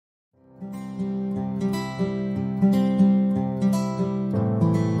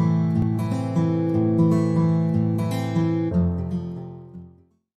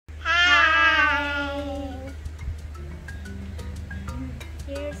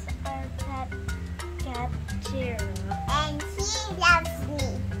cat, Chiro. And he loves me.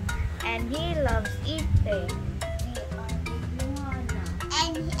 And he loves eating.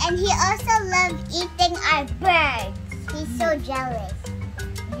 And he also loves eating our birds. He's so jealous.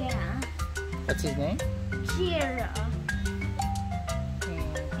 Yeah. What's his name? Chiro.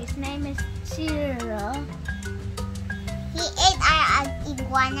 His name is Chiro. He ate our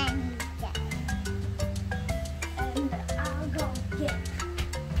iguana and he's dead. And I'll go get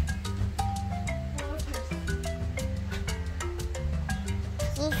water.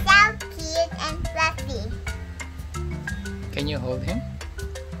 He's so cute and fluffy. Can you hold him?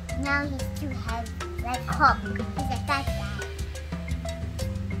 No, he's too heavy. Like Hulk. He's a fat guy.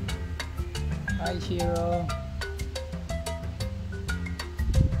 Hi, Shiro.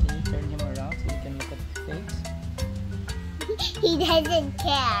 Can you turn him around so you can look at his face? He doesn't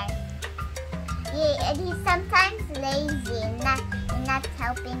care. And he's sometimes lazy and not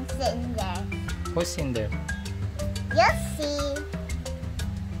helping Cinder. Who's Cinder? You'll see.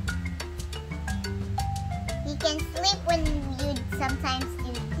 He can sleep when you sometimes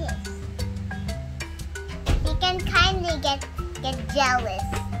do this. He can kindly get jealous.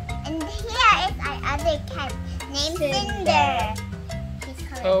 And here is our other cat named Cinder. She's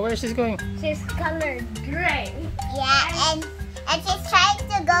colored. Oh, where's she going? She's colored gray. Yeah, and she's trying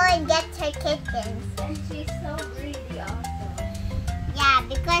to go and get her kittens. And she's so greedy also. Yeah,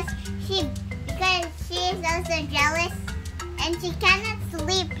 because she is also jealous and she cannot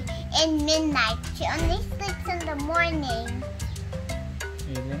sleep in midnight. She only sleeps in the morning.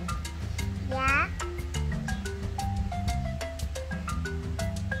 Really? Yeah.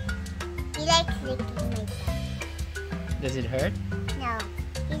 He likes licking my butt. Does it hurt? No,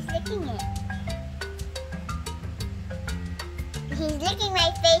 he's licking it. He's licking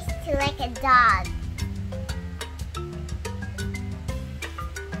my face too like a dog.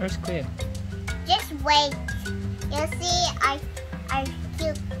 Where's Quinn? Just wait. You'll see our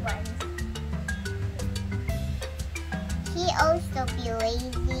cute ones. He also be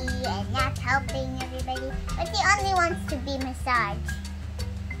lazy and not helping everybody, but he only wants to be massaged.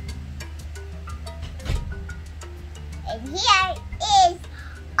 And here is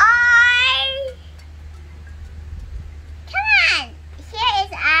our... Come on! Here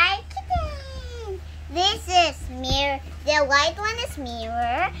is our kitten! This is Mirror. The white one is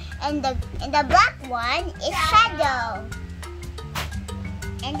Mirror, and the black one is Shadow.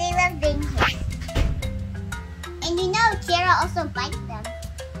 And they love being here. And you know, Chiro also bites them.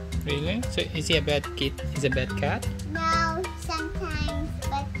 Really? So is he a bad kid? Is a bad cat? No, sometimes,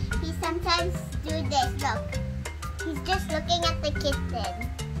 but he sometimes do this. Look, he's just looking at the kitten.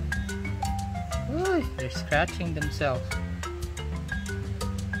 Ooh, they're scratching themselves.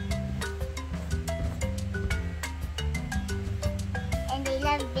 And they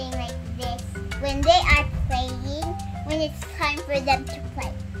love being like this when they are playing, when it's time for them to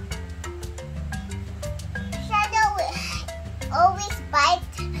play. Shadow always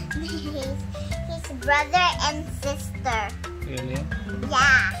bites his brother and sister. Really?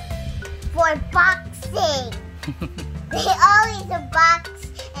 Yeah, for boxing. They always box,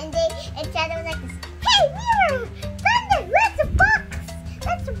 and Shadow's like this. Hey, Mirror! Thunder! Let's box!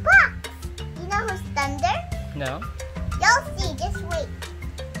 Let's box! You know who's Thunder? No. You'll see, just wait.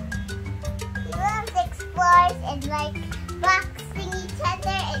 He loves explores and like boxing each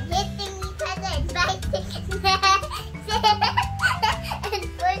other and hitting each other and biting and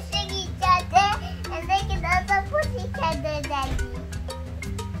pushing each other, and they can also push each other, Daddy.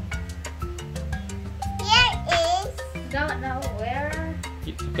 Here is... Don't know where.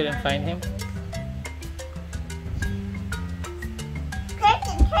 You couldn't find him?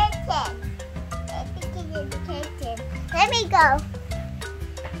 Curtain. I think it is the curtain. Let me go.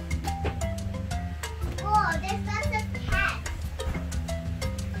 Oh, there's lots of cats.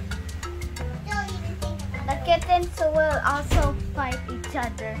 Don't even think about The kittens will also fight each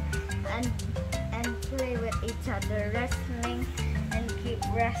other and play with each other, wrestling and keep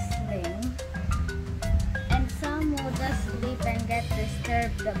wrestling. And some will just sleep and get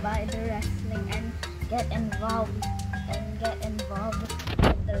disturbed by the wrestling and get involved with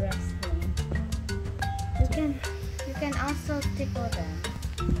the wrestling. You can also tickle them.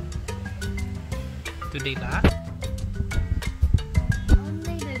 Do they laugh?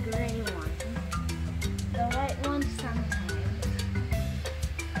 Only the gray one. The white one sometimes.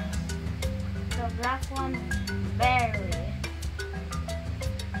 The black one barely.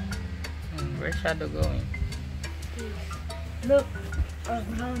 Where's Shadow going? Look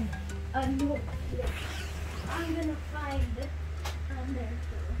around and look. I'm gonna find from there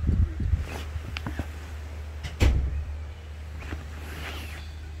too.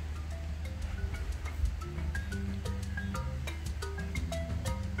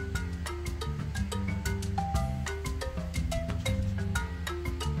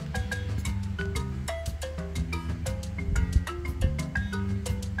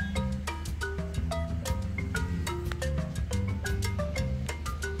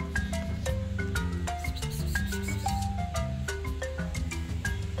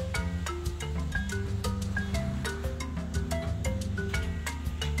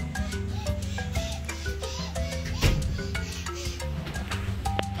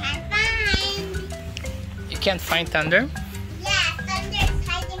 can't find Thunder? Yeah, Thunder is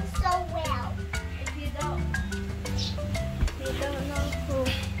hiding so well. If you don't know who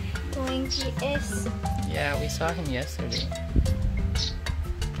Winky is, Yeah, we saw him yesterday.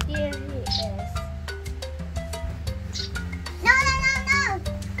 here he is. No.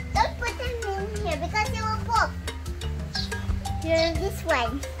 Don't put him in here because he will pop. Here, This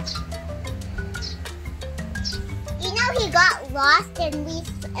one. You know he got lost and we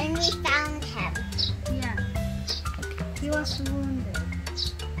found him. yeah. He was wounded.